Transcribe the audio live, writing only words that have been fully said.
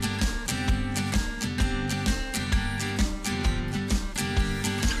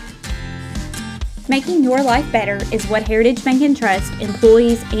Making your life better is what Heritage Bank and Trust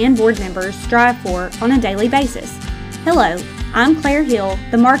employees and board members strive for on a daily basis. Hello, I'm Claire Hill,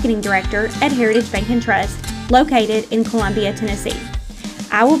 the Marketing Director at Heritage Bank and Trust, located in Columbia, Tennessee.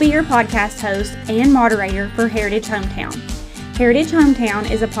 I will be your podcast host and moderator for Heritage Hometown. Heritage Hometown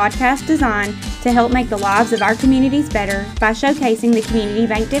is a podcast designed to help make the lives of our communities better by showcasing the community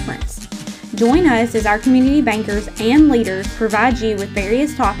bank difference. Join us as our community bankers and leaders provide you with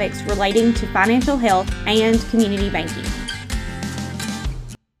various topics relating to financial health and community banking.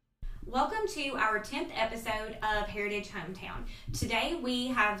 Welcome to our 10th episode of Heritage Hometown. Today we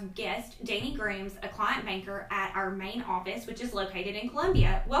have guest Danny Grooms, a client banker at our main office, which is located in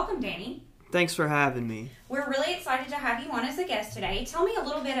Columbia. Welcome, Danny. Thanks for having me. We're really excited to have you on as a guest today. Tell me a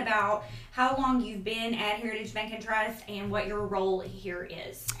little bit about how long you've been at Heritage Bank and Trust and what your role here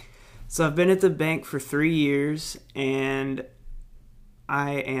is. So I've been at the bank for 3 years, and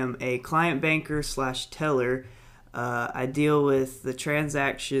I am a client banker / teller. I deal with the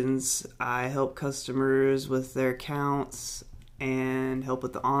transactions. I help customers with their accounts and help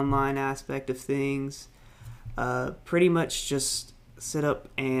with the online aspect of things. Pretty much just sit up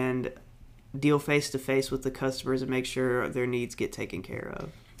and deal face-to-face with the customers and make sure their needs get taken care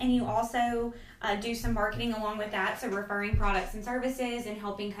of. And you also do some marketing along with that, so referring products and services and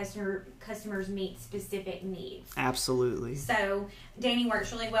helping customers meet specific needs. Absolutely. So Danny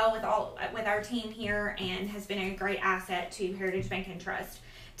works really well with our team here and has been a great asset to Heritage Bank and Trust.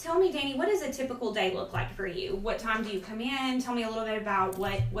 Tell me, Danny, what does a typical day look like for you? What time do you come in? Tell me a little bit about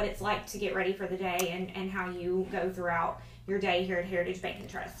what it's like to get ready for the day and how you go throughout your day here at Heritage Bank and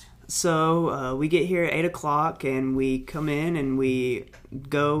Trust. So we get here at 8 o'clock and we come in and we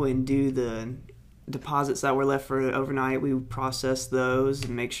go and do the deposits that were left for overnight. We process those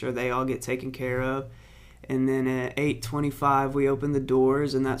and make sure they all get taken care of. And then at 8:25 we open the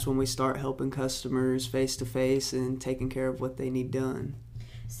doors, and that's when we start helping customers face to face and taking care of what they need done.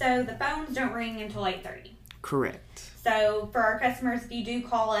 So the phones don't ring until 8:30. Correct. So for our customers, if you do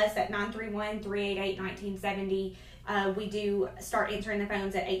call us at 931-388-1970, we do start answering the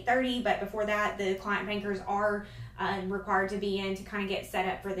phones at 8:30, but before that, the client bankers are required to be in to kind of get set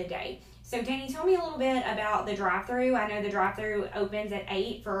up for the day. So, Danny, tell me a little bit about the drive-thru. I know the drive-thru opens at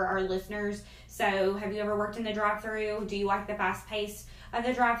 8 for our listeners. So, have you ever worked in the drive-thru? Do you like the fast pace of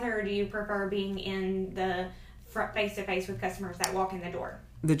the drive-thru, or do you prefer being in the front face-to-face with customers that walk in the door?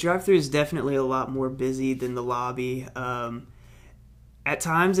 The drive-thru is definitely a lot more busy than the lobby. At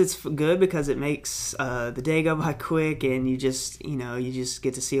times it's good because it makes the day go by quick, and you just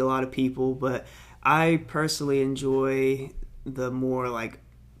get to see a lot of people. But I personally enjoy the more like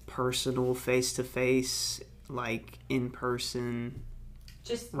personal, face to face, like in person,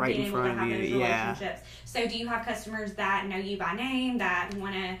 just right being in able to front have of those you. relationships. Yeah. So, do you have customers that know you by name that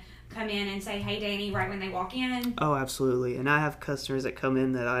want to come in and say, "Hey, Danny," right when they walk in? Oh, absolutely. And I have customers that come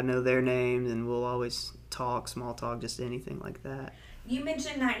in that I know their names, and we'll always talk, small talk, just anything like that. You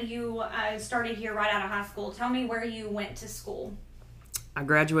mentioned that you started here right out of high school. Tell me where you went to school. I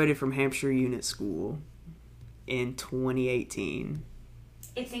graduated from Hampshire Unit School in 2018.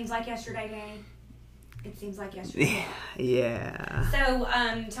 It seems like yesterday, Danny. It seems like yesterday. Yeah. So,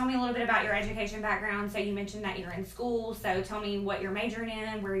 tell me a little bit about your education background. So, you mentioned that you're in school. So, tell me what you're majoring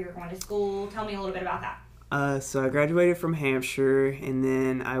in, where you're going to school. Tell me a little bit about that. So, I graduated from Hampshire, and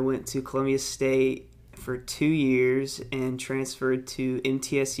then I went to Columbia State for 2 years and transferred to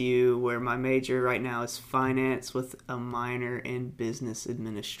MTSU, where my major right now is finance with a minor in business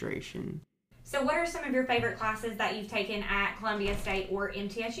administration. So what are some of your favorite classes that you've taken at Columbia State or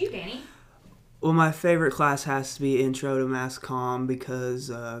MTSU, Danny? Well, my favorite class has to be Intro to Mass Comm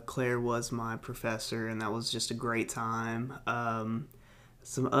because Claire was my professor, and that was just a great time.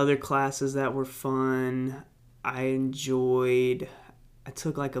 Some other classes that were fun, I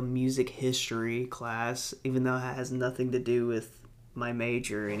took like a music history class, even though it has nothing to do with my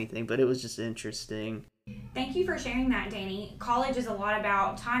major or anything, but it was just interesting. Thank you for sharing that, Danny. College is a lot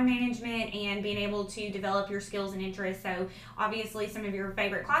about time management and being able to develop your skills and interests. So obviously some of your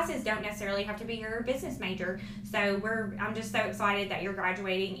favorite classes don't necessarily have to be your business major. So I'm just so excited that you're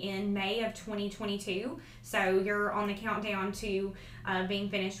graduating in May of 2022. So you're on the countdown to being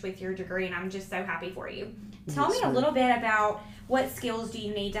finished with your degree, and I'm just so happy for you. Tell me a little bit about what skills do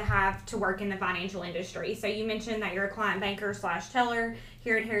you need to have to work in the financial industry. So you mentioned that you're a client banker / teller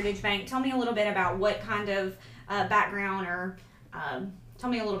here at Heritage Bank. Tell me a little bit about what kind of background or tell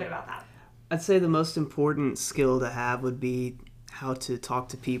me a little bit about that. I'd say the most important skill to have would be how to talk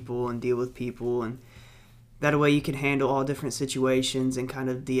to people and deal with people and that way you can handle all different situations and kind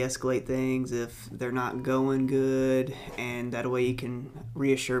of de-escalate things if they're not going good, and that way you can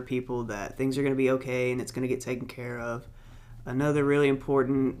reassure people that things are going to be okay and it's going to get taken care of. Another really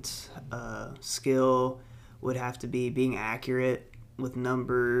important skill would have to be being accurate with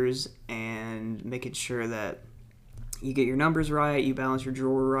numbers and making sure that you get your numbers right, you balance your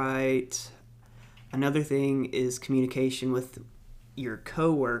drawer right. Another thing is communication with your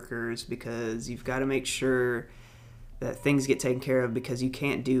coworkers, because you've got to make sure that things get taken care of, because you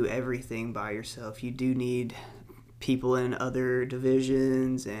can't do everything by yourself. You do need people in other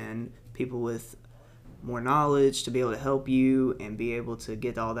divisions and people with more knowledge to be able to help you and be able to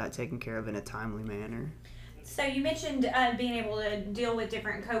get all that taken care of in a timely manner. So you mentioned being able to deal with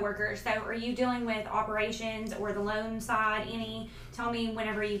different coworkers. So are you dealing with operations or the loan side? Tell me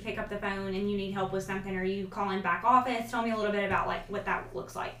whenever you pick up the phone and you need help with something. Are you calling back office? Tell me a little bit about what that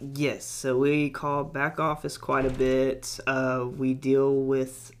looks like. Yes, so we call back office quite a bit. We deal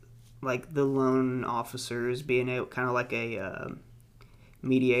with the loan officers, being kind of like a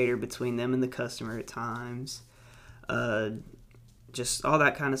mediator between them and the customer at times. Just all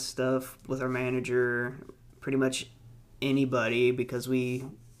that kind of stuff with our manager. Pretty much anybody, because we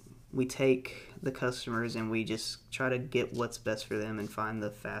take the customers and we just try to get what's best for them and find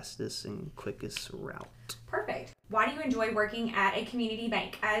the fastest and quickest route. Perfect. Why do you enjoy working at a community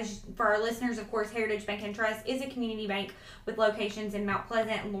bank? As for our listeners, of course, Heritage Bank and Trust is a community bank with locations in Mount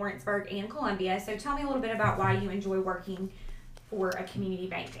Pleasant, Lawrenceburg, and Columbia. So tell me a little bit about why you enjoy working for a community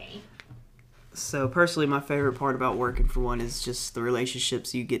bank, Danny. So personally, my favorite part about working for one is just the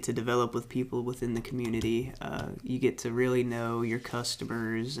relationships you get to develop with people within the community. You get to really know your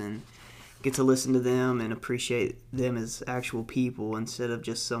customers and get to listen to them and appreciate them as actual people instead of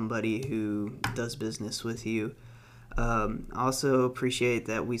just somebody who does business with you. I also appreciate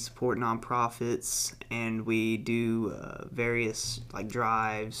that we support nonprofits and we do various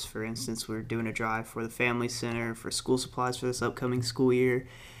drives. For instance, we're doing a drive for the Family Center for school supplies for this upcoming school year.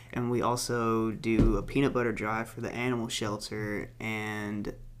 And we also do a peanut butter drive for the animal shelter,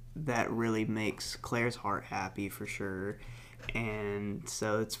 and that really makes Claire's heart happy for sure. And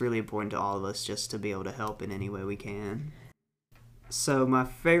so it's really important to all of us just to be able to help in any way we can. So my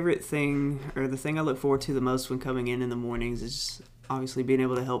favorite thing, or the thing I look forward to the most when coming in the mornings, is obviously being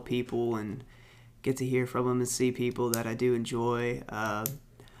able to help people and get to hear from them and see people that I do enjoy.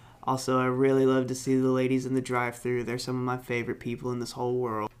 Also, I really love to see the ladies in the drive-thru. They're some of my favorite people in this whole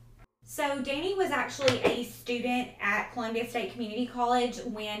world. So Danny was actually a student at Columbia State Community College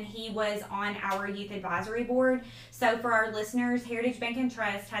when he was on our youth advisory board. So for our listeners, Heritage Bank and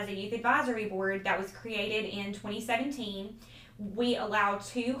Trust has a youth advisory board that was created in 2017. We allow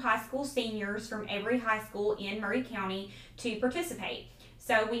 2 high school seniors from every high school in Murray County to participate.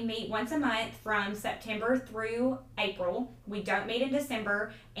 So we meet once a month from September through April. We don't meet in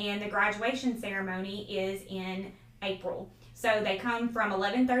December, and the graduation ceremony is in April. So they come from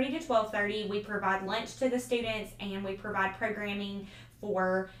 11:30 to 12:30. We provide lunch to the students, and we provide programming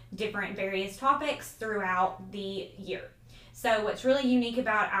for different various topics throughout the year. So what's really unique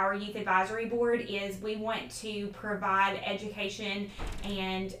about our youth advisory board is we want to provide education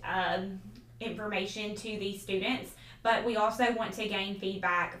and information to these students, but we also want to gain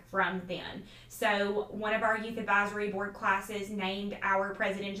feedback from them. So one of our youth advisory board classes named our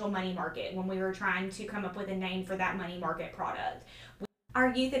presidential money market when we were trying to come up with a name for that money market product. Our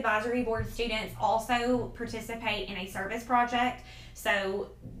youth advisory board students also participate in a service project.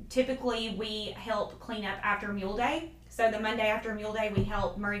 So typically we help clean up after Mule Day. So the Monday after Mule Day, we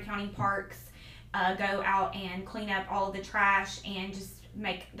help Murray County Parks go out and clean up all of the trash and just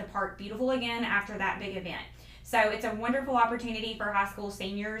make the park beautiful again after that big event. So it's a wonderful opportunity for high school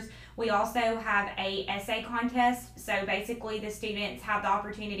seniors. We also have a essay contest. So basically the students have the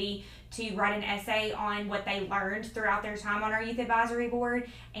opportunity to write an essay on what they learned throughout their time on our youth advisory board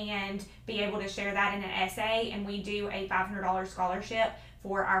and be able to share that in an essay. And we do a $500 scholarship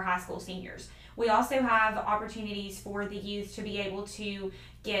for our high school seniors. We also have opportunities for the youth to be able to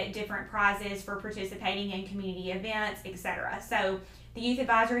get different prizes for participating in community events, etc. So the Youth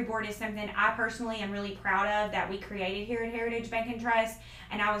Advisory Board is something I personally am really proud of that we created here at Heritage Bank and Trust,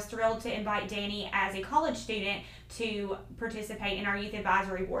 and I was thrilled to invite Danny as a college student to participate in our Youth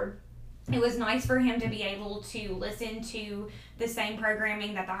Advisory Board. It was nice for him to be able to listen to the same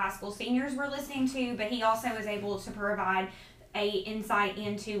programming that the high school seniors were listening to, but he also was able to provide a insight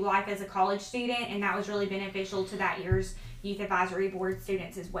into life as a college student, and that was really beneficial to that year's Youth Advisory Board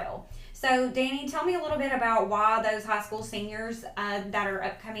students as well. So Danny, tell me a little bit about why those high school seniors that are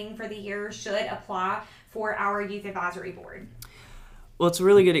upcoming for the year should apply for our Youth Advisory Board. Well, it's a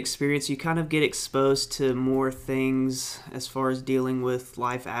really good experience. You kind of get exposed to more things as far as dealing with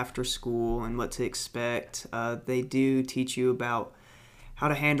life after school and what to expect. They do teach you about how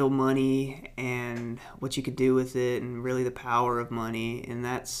to handle money and what you could do with it and really the power of money. And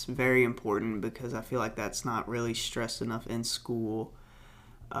that's very important because I feel like that's not really stressed enough in school.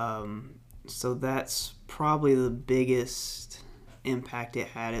 So that's probably the biggest impact it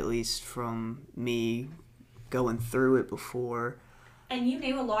had, at least from me going through it before. And you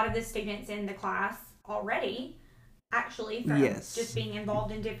knew a lot of the students in the class already, actually, from Yes. just being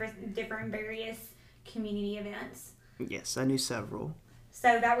involved in different various community events. Yes, I knew several.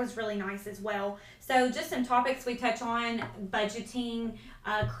 So that was really nice as well. So just some topics we touch on: budgeting,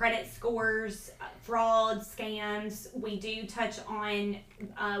 credit scores, fraud, scams. We do touch on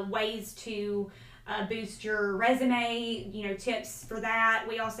ways to boost your resume, tips for that.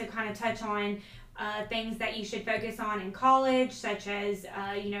 We also kind of touch on things that you should focus on in college, such as,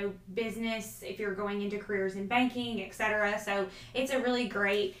 business, if you're going into careers in banking, etc. So it's a really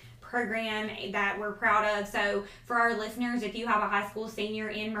great program that we're proud of. So for our listeners, if you have a high school senior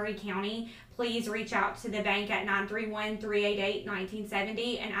in Maury County, please reach out to the bank at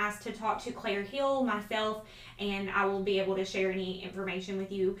 931-388-1970 and ask to talk to Claire Hill, myself, and I will be able to share any information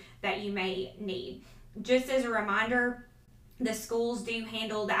with you that you may need. Just as a reminder, the schools do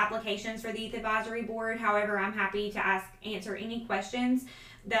handle the applications for the Youth Advisory Board. However, I'm happy to answer any questions.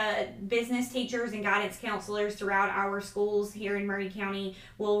 The business teachers and guidance counselors throughout our schools here in Maury County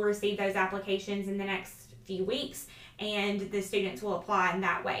will receive those applications in the next few weeks, and the students will apply in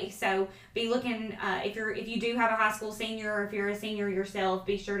that way. So be looking, if you do have a high school senior, or if you're a senior yourself,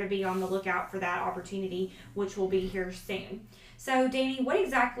 be sure to be on the lookout for that opportunity, which will be here soon. So Danny, what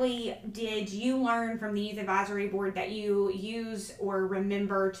exactly did you learn from the Youth Advisory Board that you use or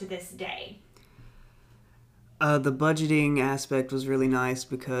remember to this day? The budgeting aspect was really nice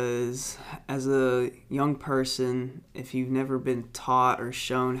because as a young person, if you've never been taught or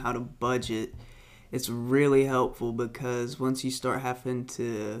shown how to budget, it's really helpful because once you start having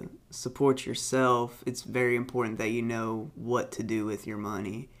to support yourself, it's very important that you know what to do with your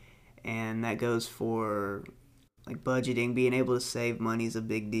money. And that goes for like budgeting. Being able to save money is a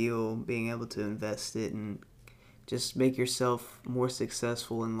big deal. Being able to invest it and just make yourself more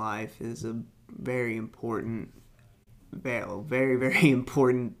successful in life is a very important, very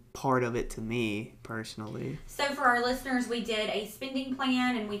important part of it to me personally. So for our listeners, we did a spending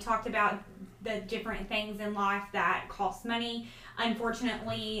plan and we talked about the different things in life that cost money.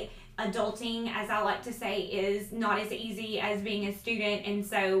 Unfortunately, adulting, as I like to say, is not as easy as being a student, and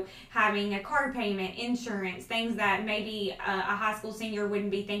so having a car payment, insurance, things that maybe a high school senior wouldn't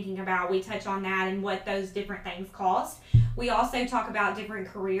be thinking about, we touch on that and what those different things cost. We also talk about different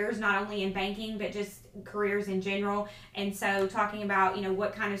careers, not only in banking, but just careers in general, and so talking about,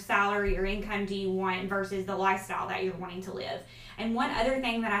 what kind of salary or income do you want versus the lifestyle that you're wanting to live. And one other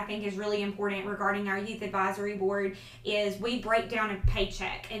thing that I think is really important regarding our Youth Advisory Board is we break down a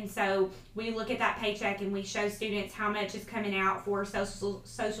paycheck. And so we look at that paycheck and we show students how much is coming out for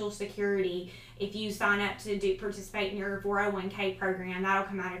Social Security. If you sign up to participate in your 401k program, that'll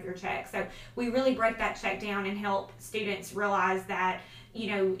come out of your check. So we really break that check down and help students realize that,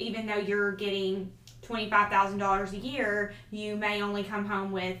 even though you're getting $25,000 a year, you may only come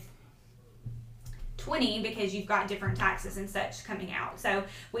home with 20 because you've got different taxes and such coming out. So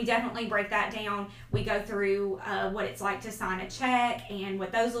we definitely break that down. We go through what it's like to sign a check and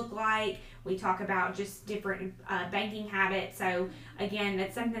what those look like. We talk about just different banking habits. So again,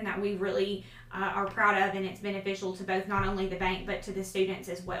 that's something that we really are proud of, and it's beneficial to both not only the bank but to the students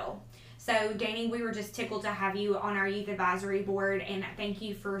as well. So Danny, we were just tickled to have you on our Youth Advisory Board, and thank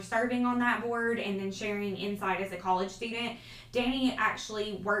you for serving on that board and then sharing insight as a college student. Danny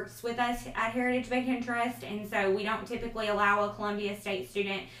actually works with us at Heritage Bank and Trust, and so we don't typically allow a Columbia State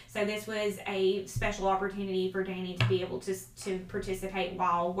student, so this was a special opportunity for Danny to be able to participate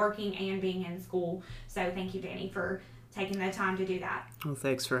while working and being in school. So thank you, Danny, for taking the time to do that. Well,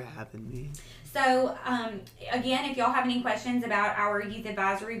 thanks for having me. So, again, if y'all have any questions about our Youth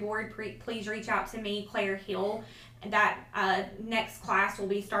Advisory Board, please reach out to me, Claire Hill. That next class will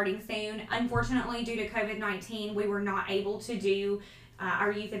be starting soon. Unfortunately, due to COVID-19, we were not able to do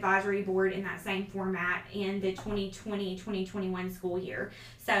our Youth Advisory Board in that same format in the 2020-2021 school year.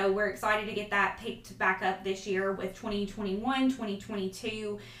 So we're excited to get that picked back up this year with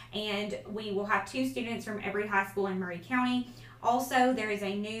 2021-2022, and we will have 2 students from every high school in Maury County. Also, there is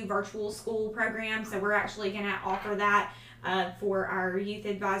a new virtual school program, so we're actually going to offer that for our Youth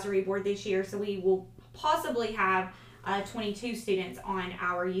Advisory Board this year. So we will possibly have 22 students on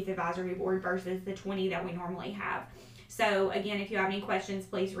our Youth Advisory Board versus the 20 that we normally have. So again, if you have any questions,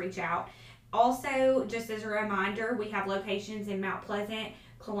 please reach out. Also, just as a reminder, we have locations in Mount Pleasant,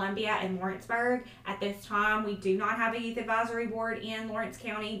 Columbia, and Lawrenceburg. At this time, we do not have a youth advisory board in Lawrence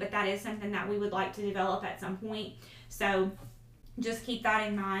County, but that is something that we would like to develop at some point. So just keep that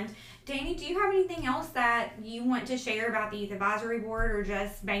in mind. Danny, do you have anything else that you want to share about the youth advisory board or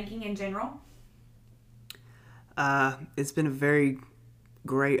just banking in general? It's been a very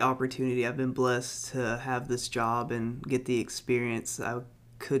great opportunity. I've been blessed to have this job and get the experience. I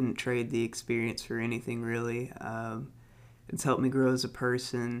couldn't trade the experience for anything, really. It's helped me grow as a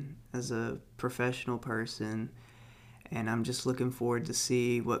person, as a professional person, and I'm just looking forward to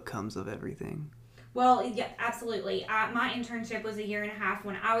see what comes of everything. Well, yeah, absolutely. My internship was 1.5 years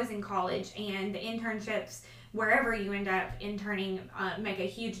when I was in college, and the internships, wherever you end up interning, make a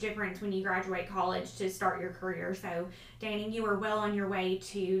huge difference when you graduate college to start your career. So, Danny, you are well on your way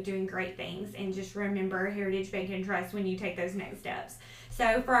to doing great things, and just remember Heritage Bank and Trust when you take those next steps.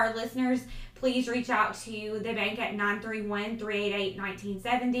 So, for our listeners, please reach out to the bank at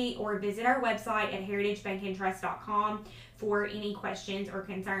 931-388-1970 or visit our website at heritagebankandtrust.com for any questions or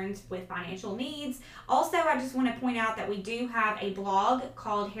concerns with financial needs. Also, I just want to point out that we do have a blog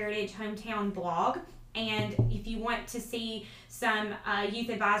called Heritage Hometown Blog. And if you want to see some youth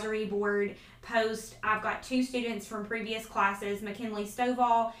advisory board posts, I've got 2 students from previous classes, McKinley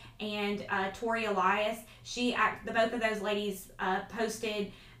Stovall and Tori Elias. Both of those ladies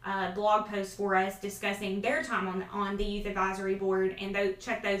posted blog posts for us discussing their time on the youth advisory board, and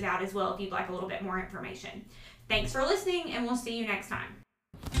check those out as well if you'd like a little bit more information. Thanks for listening, and we'll see you next time.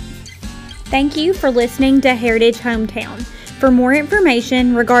 Thank you for listening to Heritage Hometown. For more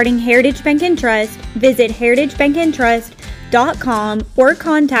information regarding Heritage Bank and Trust, visit heritagebankandtrust.com or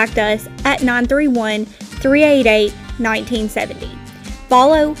contact us at 931-388-1970.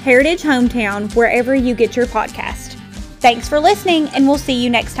 Follow Heritage Hometown wherever you get your podcast. Thanks for listening, and we'll see you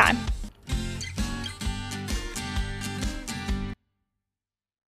next time.